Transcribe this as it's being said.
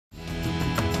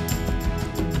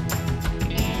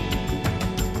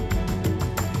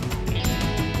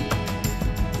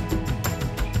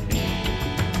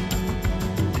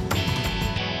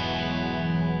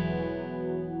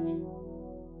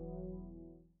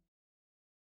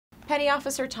Petty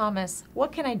Officer Thomas,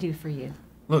 what can I do for you?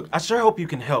 Look, I sure hope you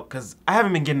can help, because I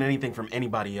haven't been getting anything from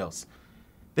anybody else.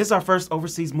 This is our first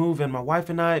overseas move, and my wife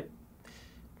and I,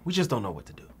 we just don't know what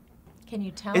to do. Can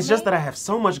you tell me? It's just that I have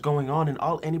so much going on, and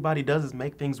all anybody does is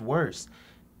make things worse.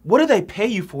 What do they pay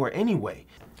you for anyway?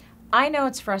 I know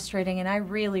it's frustrating, and I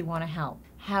really want to help.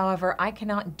 However, I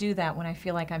cannot do that when I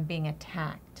feel like I'm being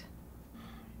attacked.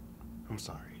 I'm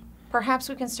sorry. Perhaps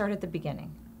we can start at the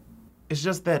beginning. It's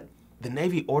just that the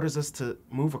Navy orders us to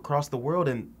move across the world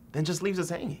and then just leaves us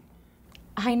hanging.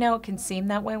 I know it can seem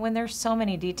that way when there's so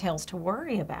many details to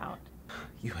worry about.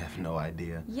 You have no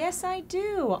idea. Yes, I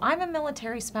do. I'm a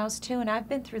military spouse too, and I've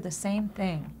been through the same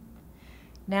thing.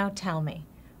 Now tell me,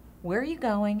 where are you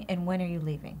going and when are you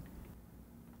leaving?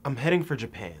 I'm heading for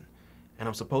Japan, and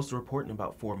I'm supposed to report in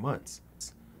about 4 months.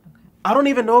 Okay. I don't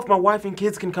even know if my wife and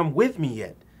kids can come with me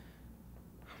yet.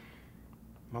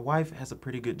 My wife has a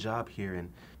pretty good job here,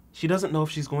 and she doesn't know if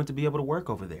she's going to be able to work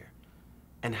over there.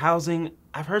 And housing,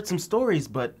 I've heard some stories,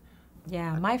 but...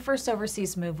 Yeah, my first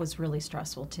overseas move was really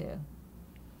stressful too.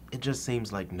 It just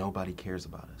seems like nobody cares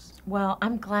about us. Well,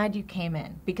 I'm glad you came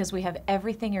in, because we have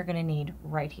everything you're going to need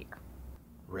right here.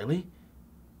 Really?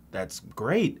 That's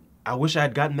great. I wish I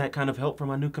had gotten that kind of help from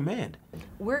my new command.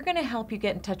 We're going to help you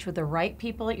get in touch with the right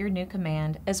people at your new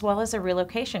command, as well as a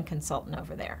relocation consultant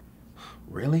over there.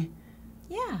 Really?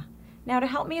 Yeah. Now, to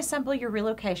help me assemble your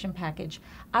relocation package,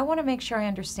 I want to make sure I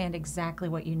understand exactly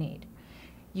what you need.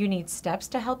 You need steps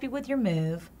to help you with your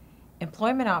move,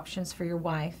 employment options for your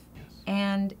wife, yes,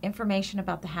 and information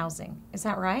about the housing. Is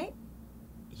that right?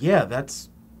 Yeah,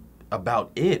 that's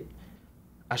about it.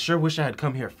 I sure wish I had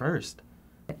come here first.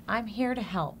 I'm here to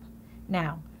help.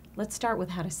 Now, let's start with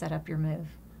how to set up your move.